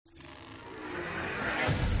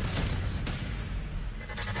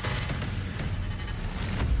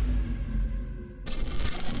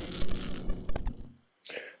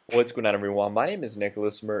What's going on, everyone? My name is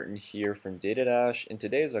Nicholas Merton here from DataDash, and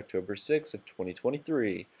today is October 6th of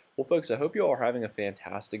 2023. Well, folks, I hope you all are having a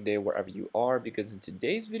fantastic day wherever you are, because in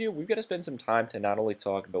today's video, we've got to spend some time to not only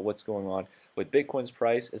talk about what's going on with Bitcoin's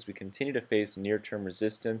price as we continue to face near-term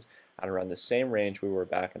resistance at around the same range we were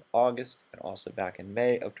back in August and also back in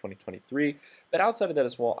May of 2023. But outside of that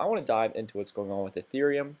as well, I want to dive into what's going on with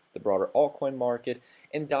Ethereum, the broader altcoin market,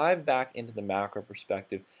 and dive back into the macro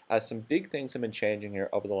perspective as some big things have been changing here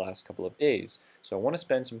over the last couple of days. So I want to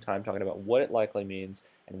spend some time talking about what it likely means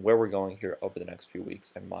and where we're going here over the next few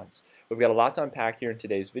weeks and months. We've got a lot to unpack here in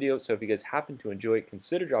today's video, so if you guys happen to enjoy it,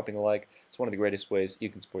 consider dropping a like. It's one of the greatest ways you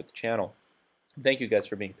can support the channel. Thank you guys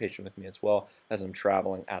for being patient with me as well as I'm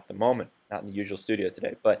traveling at the moment, not in the usual studio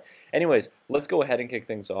today. But anyways, let's go ahead and kick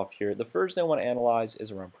things off here. The first thing I want to analyze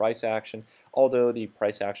is around price action. Although the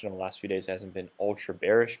price action of the last few days hasn't been ultra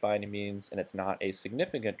bearish by any means, and it's not a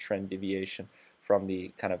significant trend deviation from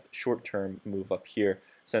the kind of short-term move up here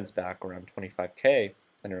since back around 25K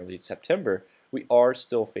in early September, we are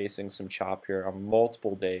still facing some chop here on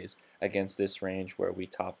multiple days against this range where we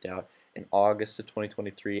topped out in August of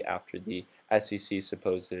 2023 after the SEC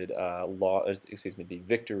supposed the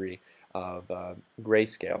victory of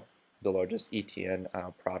Grayscale, the largest ETN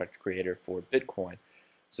product creator for Bitcoin,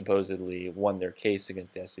 supposedly won their case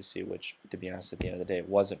against the SEC, which, to be honest, at the end of the day, it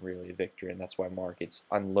wasn't really a victory, and that's why markets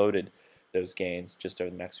unloaded those gains just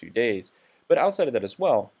over the next few days. But outside of that as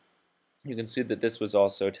well, you can see that this was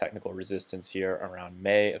also technical resistance here around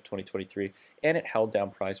May of 2023, and it held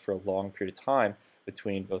down price for a long period of time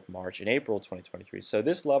between both March and April 2023. So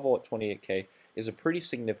this level at 28K is a pretty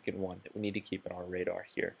significant one that we need to keep on our radar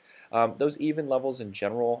here. Those even levels in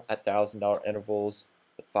general at $1,000 intervals,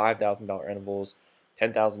 the $5,000 intervals,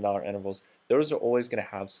 $10,000 intervals, those are always going to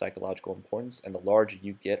have psychological importance, and the larger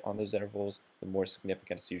you get on those intervals, the more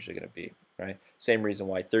significant it's usually going to be, right? Same reason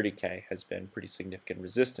why 30K has been pretty significant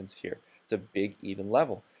resistance here. It's a big even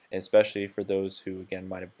level, and especially for those who, again,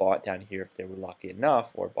 might have bought down here if they were lucky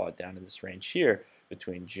enough, or bought down in this range here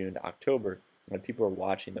between June to October, when people are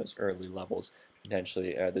watching those early levels,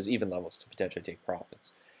 potentially those even levels to potentially take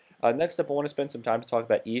profits. Next up, I want to spend some time to talk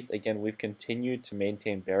about ETH. Again, we've continued to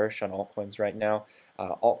maintain bearish on altcoins right now.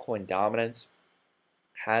 Altcoin dominance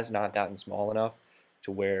has not gotten small enough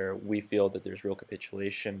to where we feel that there's real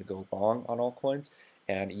capitulation to go long on altcoins.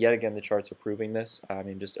 And yet again, the charts are proving this. I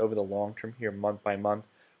mean, just over the long term here, month by month,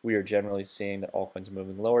 we are generally seeing that altcoins are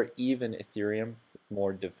moving lower. Even Ethereum,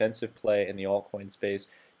 more defensive play in the altcoin space,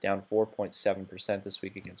 down 4.7% this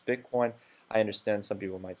week against Bitcoin. I understand some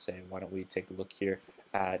people might say, why don't we take a look here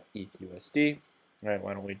at ETHUSD? Right,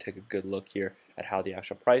 why don't we take a good look here at how the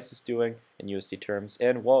actual price is doing in USD terms?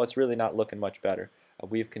 And well, it's really not looking much better.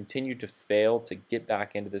 We've continued to fail to get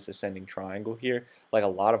back into this ascending triangle here, like a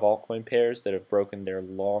lot of altcoin pairs that have broken their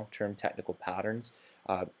long-term technical patterns.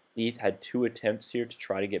 ETH had 2 attempts here to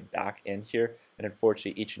try to get back in here, and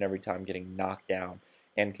unfortunately each and every time getting knocked down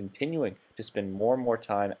and continuing to spend more and more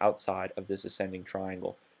time outside of this ascending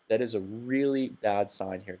triangle. That is a really bad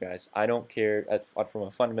sign here, guys. I don't care from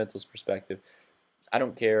a fundamentals perspective. I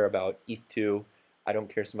don't care about ETH2. I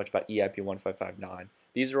don't care so much about EIP1559.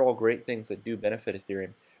 These are all great things that do benefit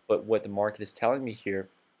Ethereum, but what the market is telling me here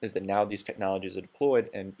is that now these technologies are deployed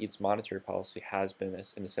and ETH's monetary policy has been,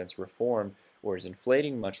 in a sense, reformed or is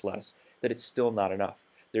inflating much less, that it's still not enough.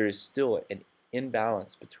 There is still an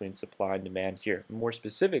imbalance between supply and demand here. More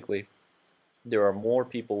specifically, there are more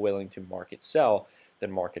people willing to market sell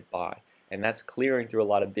than market buy, and that's clearing through a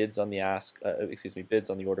lot of bids on the bids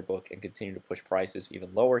on the order book, and continue to push prices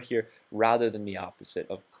even lower here, rather than the opposite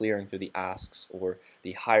of clearing through the asks or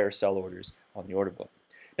the higher sell orders on the order book.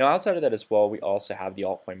 Now, outside of that as well, we also have the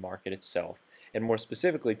altcoin market itself, and more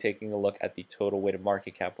specifically taking a look at the total weighted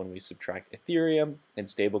market cap when we subtract Ethereum and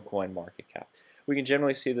stablecoin market cap. We can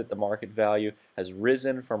generally see that the market value has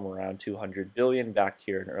risen from around 200 billion back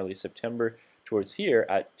here in early September towards here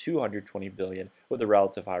at 220 billion, with a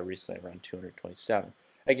relative high recently around 227.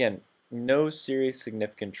 Again, no serious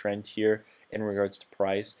significant trend here in regards to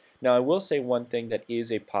price. Now, I will say one thing that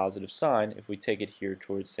is a positive sign if we take it here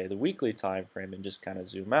towards, say, the weekly time frame and just kind of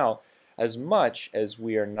zoom out. As much as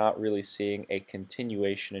we are not really seeing a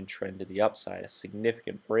continuation in trend to the upside, a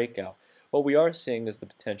significant breakout, what we are seeing is the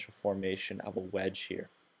potential formation of a wedge here.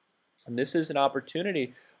 And this is an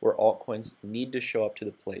opportunity where altcoins need to show up to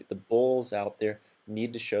the plate. The bulls out there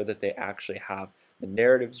need to show that they actually have the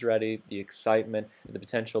narratives ready, the excitement, and the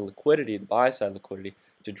potential liquidity, the buy-side liquidity,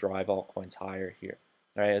 to drive altcoins higher here.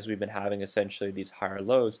 All right, as we've been having essentially these higher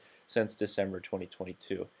lows since December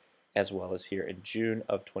 2022, as well as here in June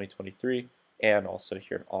of 2023 and also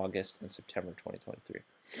here in August and September 2023.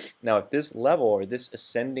 Now, if this level or this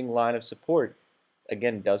ascending line of support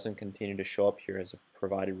again doesn't continue to show up here as a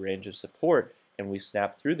provided range of support and we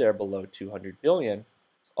snap through there below 200 billion,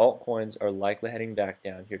 altcoins are likely heading back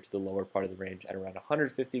down here to the lower part of the range at around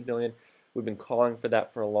 150 billion. We've been calling for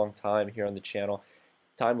that for a long time here on the channel.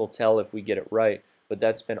 Time will tell if we get it right, but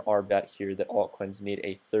that's been our bet here, that altcoins need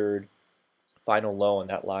a third final low on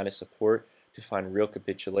that line of support to find real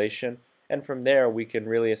capitulation. And from there, we can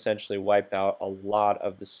really essentially wipe out a lot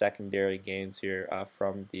of the secondary gains here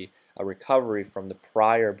from the recovery from the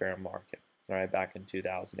prior bear market, right, back in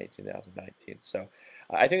 2008, 2019. So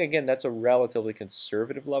I think, again, that's a relatively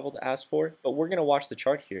conservative level to ask for, but we're going to watch the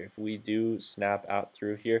chart here. If we do snap out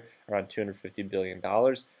through here around $250 billion,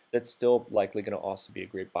 that's still likely going to also be a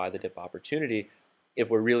great buy the dip opportunity if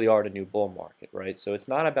we really are in a new bull market, right? So it's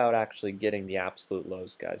not about actually getting the absolute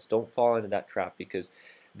lows, guys. Don't fall into that trap, because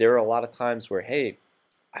there are a lot of times where, hey,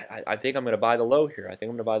 I think I'm going to buy the low here. I think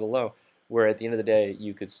I'm going to buy the low, where at the end of the day,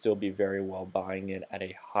 you could still be very well buying it at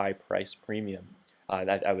a high price premium.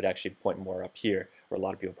 I would actually point more up here, where a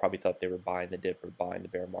lot of people probably thought they were buying the dip or buying the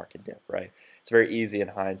bear market dip, right? It's very easy in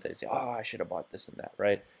hindsight to say, oh, I should have bought this and that,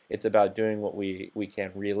 right? It's about doing what we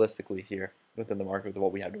can realistically here within the market with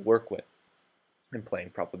what we have to work with and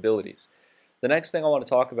playing probabilities. The next thing I want to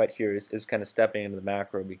talk about here is kind of stepping into the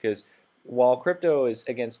macro, because while crypto is,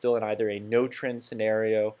 again, still in either a no trend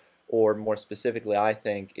scenario, or more specifically, I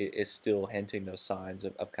think, is still hinting those signs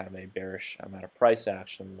of kind of a bearish amount of price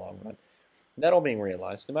action in the long run. That all being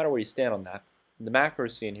realized, no matter where you stand on that, the macro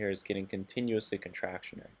scene here is getting continuously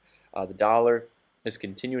contractionary. The dollar is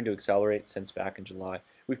continuing to accelerate since back in July.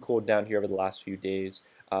 We've cooled down here over the last few days,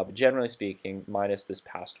 but generally speaking, minus this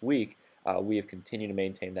past week, we have continued to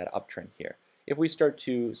maintain that uptrend here. If we start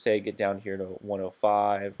to, say, get down here to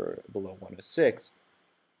 105 or below 106,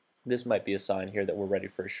 this might be a sign here that we're ready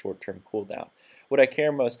for a short-term cool down. What I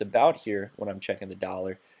care most about here when I'm checking the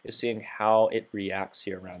dollar is seeing how it reacts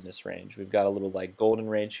here around this range. We've got a little like golden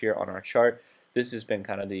range here on our chart. This has been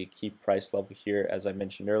kind of the key price level here, as I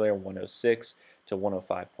mentioned earlier, 106 to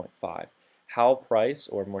 105.5. How price,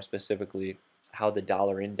 or more specifically, how the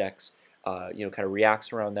dollar index kind of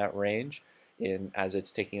reacts around that range, as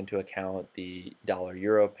it's taking into account the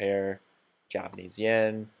dollar-euro pair, Japanese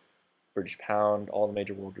yen, British pound, all the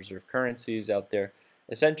major world reserve currencies out there.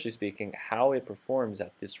 Essentially speaking, how it performs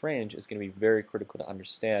at this range is going to be very critical to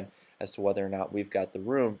understand as to whether or not we've got the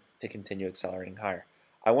room to continue accelerating higher.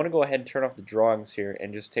 I want to go ahead and turn off the drawings here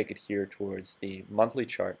and just take it here towards the monthly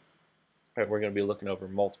chart. Right, we're going to be looking over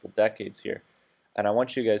multiple decades here. And I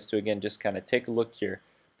want you guys to, again, just kind of take a look here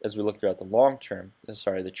as we look throughout the long term.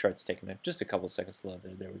 Sorry, the chart's taking just a couple seconds to load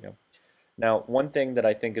there. There we go. Now, one thing that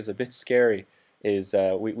I think is a bit scary is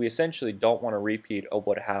we essentially don't want to repeat of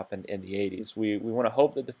what happened in the 80s. We want to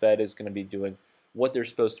hope that the Fed is going to be doing what they're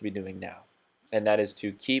supposed to be doing now, and that is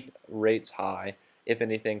to keep rates high, if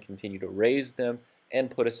anything, continue to raise them, and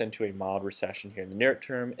put us into a mild recession here in the near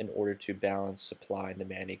term in order to balance supply and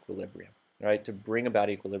demand equilibrium, right? To bring about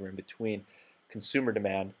equilibrium between consumer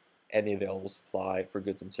demand and the available supply for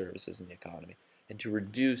goods and services in the economy, and to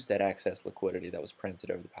reduce that excess liquidity that was printed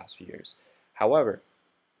over the past few years. However,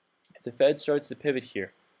 if the Fed starts to pivot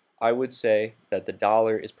here, I would say that the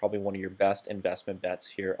dollar is probably one of your best investment bets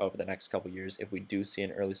here over the next couple years if we do see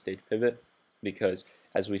an early stage pivot, because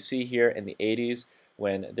as we see here in the 80s,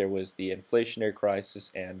 when there was the inflationary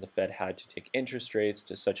crisis and the Fed had to take interest rates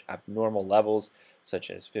to such abnormal levels, such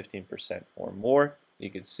as 15% or more, you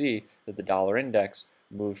could see that the dollar index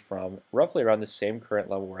moved from roughly around the same current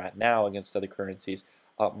level we're at now against other currencies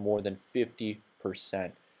up more than 50%.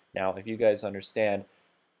 Now, if you guys understand,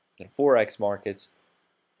 in Forex markets,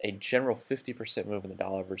 a general 50% move in the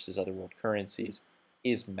dollar versus other world currencies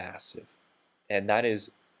is massive. And that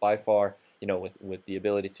is by far, with the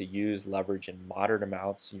ability to use leverage in moderate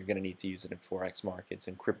amounts, you're going to need to use it in Forex markets.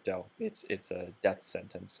 In crypto, it's a death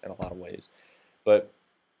sentence in a lot of ways. But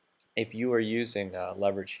if you are using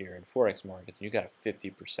leverage here in Forex markets and you got a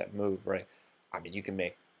 50% move, right? I mean, you can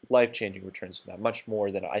make life-changing returns from that, much more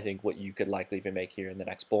than I think what you could likely even make here in the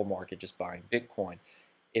next bull market just buying Bitcoin,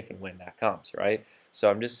 if and when that comes, right? So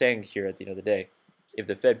I'm just saying here at the end of the day, if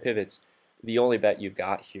the Fed pivots, the only bet you've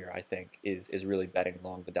got here, I think, is really betting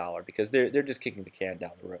long the dollar, because they're just kicking the can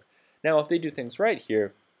down the road. Now, if they do things right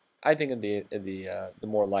here, I think in the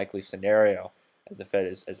more likely scenario, as the Fed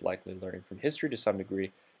is likely learning from history to some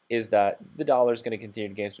degree, is that the dollar is going to continue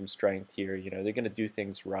to gain some strength here. They're going to do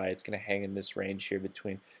things right. It's going to hang in this range here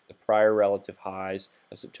between the prior relative highs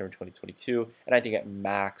of September 2022, and I think at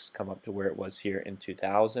max come up to where it was here in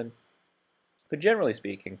 2000. But generally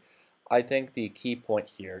speaking, I think the key point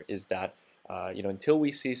here is that Until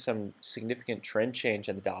we see some significant trend change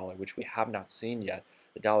in the dollar, which we have not seen yet,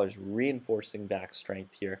 the dollar is reinforcing back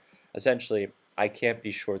strength here. Essentially, I can't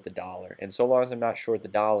be short the dollar. And so long as I'm not short the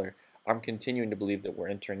dollar, I'm continuing to believe that we're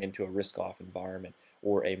entering into a risk-off environment,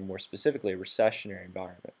 or a more specifically, a recessionary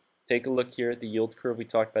environment. Take a look here at the yield curve we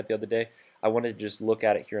talked about the other day. I wanted to just look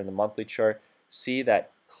at it here in the monthly chart. See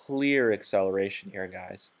that clear acceleration here,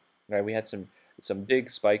 guys. Right, we had some big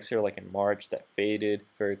spikes here like in March that faded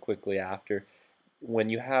very quickly after. When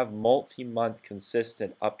you have multi-month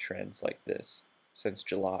consistent uptrends like this since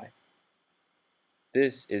July,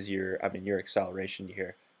 this is your acceleration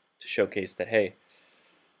here to showcase that, hey,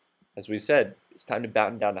 as we said, it's time to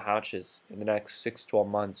batten down the hatches. In the next 6-12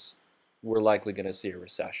 months, we're likely going to see a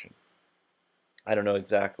recession. I don't know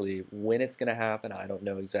exactly when it's going to happen. I don't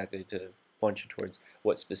know exactly to point you towards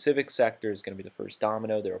what specific sector is going to be the first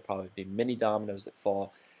domino. There will probably be many dominoes that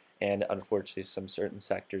fall, and unfortunately some certain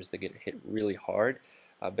sectors that get hit really hard.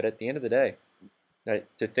 But at the end of the day, right,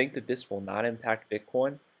 to think that this will not impact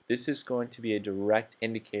Bitcoin, this is going to be a direct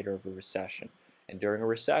indicator of a recession. And during a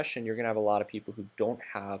recession, you're going to have a lot of people who don't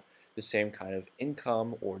have the same kind of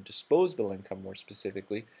income, or disposable income more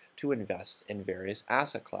specifically, to invest in various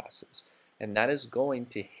asset classes. And that is going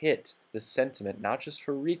to hit the sentiment, not just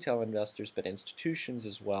for retail investors, but institutions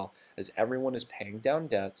as well, as everyone is paying down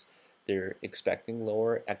debts. They're expecting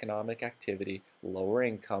lower economic activity, lower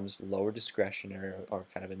incomes, lower discretionary, or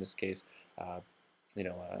kind of in this case,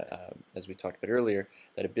 as we talked about earlier,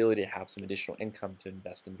 that ability to have some additional income to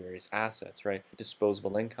invest in various assets, right?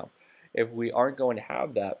 Disposable income. If we aren't going to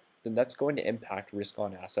have that, then that's going to impact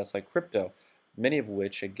risk-on assets like crypto, many of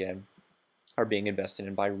which, again, are being invested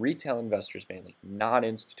in by retail investors mainly, not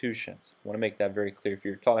institutions. I want to make that very clear. If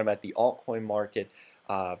you're talking about the altcoin market,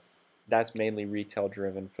 that's mainly retail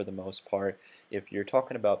driven for the most part. If you're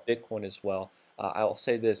talking about Bitcoin as well, I'll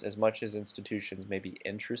say this: as much as institutions may be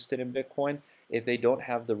interested in Bitcoin, if they don't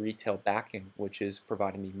have the retail backing, which is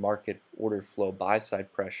providing the market order flow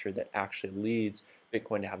buy-side pressure that actually leads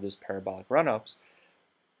Bitcoin to have those parabolic run-ups,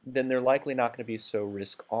 then they're likely not going to be so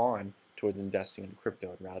risk-on towards investing in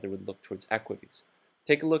crypto, and rather would look towards equities.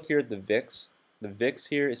 Take a look here at the VIX. The VIX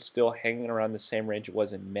here is still hanging around the same range it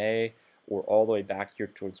was in May, or all the way back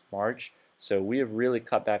here towards March. So we have really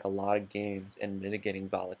cut back a lot of gains in mitigating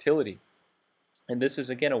volatility. And this is,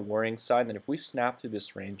 again, a worrying sign that if we snap through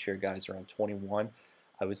this range here, guys, around 21,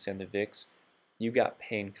 I would say on the VIX, you got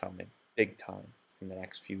pain coming big time in the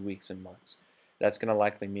next few weeks and months. That's going to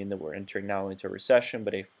likely mean that we're entering not only into a recession,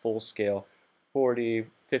 but a full-scale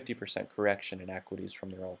 40–50% correction in equities from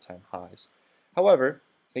their all-time highs. However,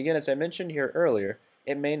 again, as I mentioned here earlier,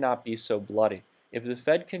 it may not be so bloody. If the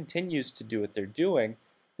Fed continues to do what they're doing,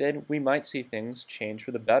 then we might see things change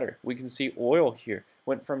for the better. We can see oil here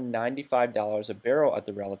went from $95 a barrel at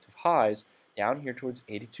the relative highs down here towards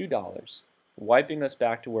 $82, wiping us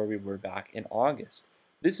back to where we were back in August.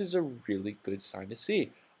 This is a really good sign to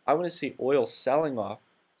see. I want to see oil selling off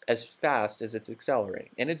as fast as it's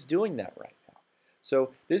accelerating, and it's doing that right now.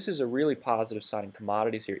 So this is a really positive sign in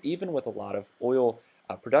commodities here, even with a lot of oil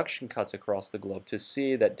production cuts across the globe, to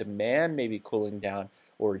see that demand may be cooling down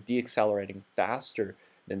or deaccelerating faster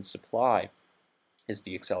than supply is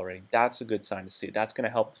deaccelerating. That's a good sign to see. That's going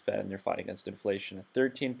to help the Fed in their fight against inflation. A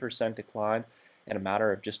 13% decline in a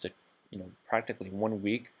matter of just practically 1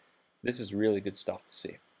 week. This is really good stuff to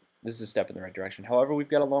see. This is a step in the right direction. However, we've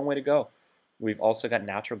got a long way to go. We've also got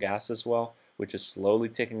natural gas as well, which is slowly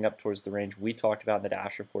ticking up towards the range we talked about in the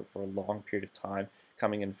Dash report for a long period of time,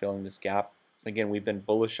 coming and filling this gap. Again, we've been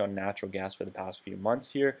bullish on natural gas for the past few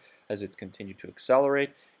months here as it's continued to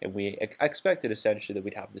accelerate, and we expected essentially that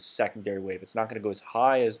we'd have this secondary wave. It's not going to go as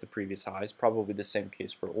high as the previous highs, probably the same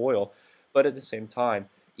case for oil, but at the same time,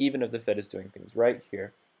 even if the Fed is doing things right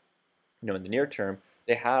here, in the near term,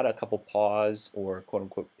 they had a couple pause or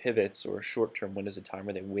quote-unquote pivots or short-term windows of time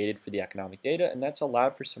where they waited for the economic data, and that's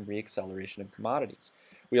allowed for some reacceleration of commodities.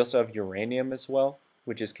 We also have uranium as well,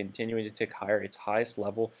 which is continuing to tick higher, its highest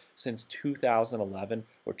level since 2011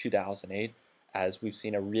 or 2008, as we've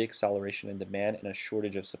seen a reacceleration in demand and a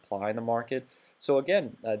shortage of supply in the market. So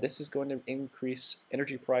again, this is going to increase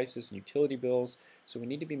energy prices and utility bills, so we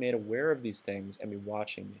need to be made aware of these things and be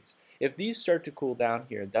watching these. If these start to cool down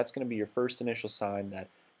here, that's going to be your first initial sign that,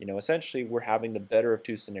 essentially we're having the better of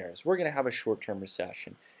two scenarios. We're going to have a short-term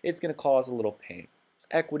recession. It's going to cause a little pain.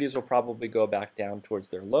 Equities will probably go back down towards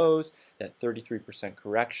their lows, that 33%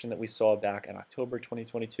 correction that we saw back in October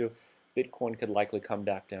 2022. Bitcoin could likely come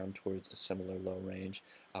back down towards a similar low range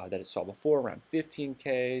that it saw before, around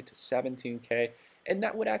 15K to 17K, and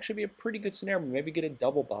that would actually be a pretty good scenario. Maybe get a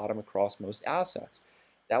double bottom across most assets.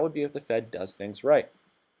 That would be if the Fed does things right.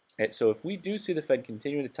 Okay, so if we do see the Fed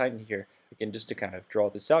continue to tighten here, again, just to kind of draw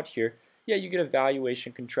this out here, yeah, you get a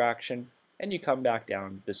valuation contraction, and you come back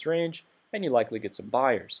down this range, and you likely get some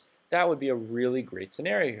buyers. That would be a really great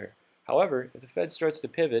scenario here. However, if the Fed starts to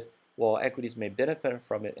pivot, while equities may benefit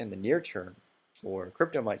from it in the near term, or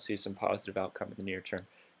crypto might see some positive outcome in the near term,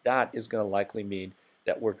 that is going to likely mean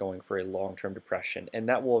that we're going for a long-term depression, and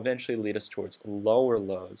that will eventually lead us towards lower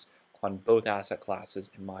lows on both asset classes,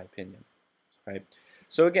 in my opinion. Right?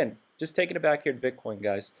 So again, just taking it back here to Bitcoin,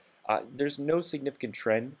 guys, there's no significant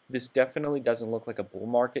trend. This definitely doesn't look like a bull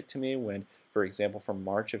market to me when, for example, from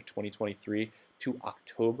March of 2023 to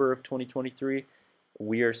October of 2023,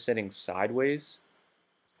 we are sitting sideways.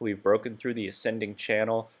 We've broken through the ascending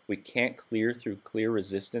channel. We can't clear through clear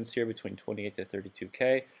resistance here between 28 to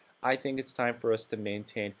 32K. I think it's time for us to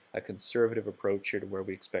maintain a conservative approach here to where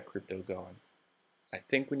we expect crypto going. I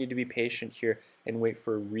think we need to be patient here and wait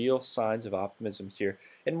for real signs of optimism here,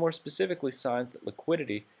 and more specifically signs that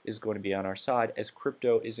liquidity is going to be on our side, as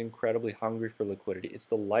crypto is incredibly hungry for liquidity. It's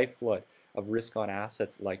the lifeblood of risk-on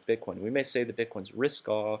assets like Bitcoin. We may say that Bitcoin's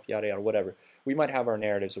risk-off, yada yada, whatever. We might have our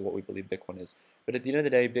narratives of what we believe Bitcoin is, but at the end of the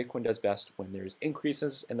day, Bitcoin does best when there's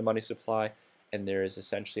increases in the money supply and there is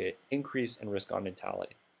essentially an increase in risk-on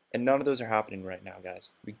mentality. And none of those are happening right now, guys.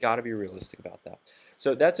 We got to be realistic about that.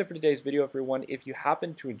 So that's it for today's video, everyone. If you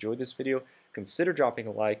happen to enjoy this video, consider dropping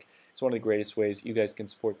a like. It's one of the greatest ways you guys can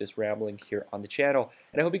support this rambling here on the channel.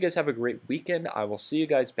 And I hope you guys have a great weekend. I will see you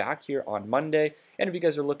guys back here on Monday. And if you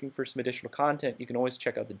guys are looking for some additional content, you can always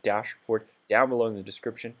check out the Dash report down below in the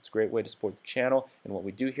description. It's a great way to support the channel and what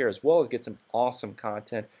we do here, as well as get some awesome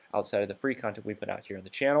content outside of the free content we put out here on the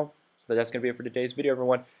channel. But that's going to be it for today's video,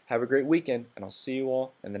 everyone. Have a great weekend, and I'll see you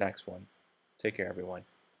all in the next one. Take care, everyone.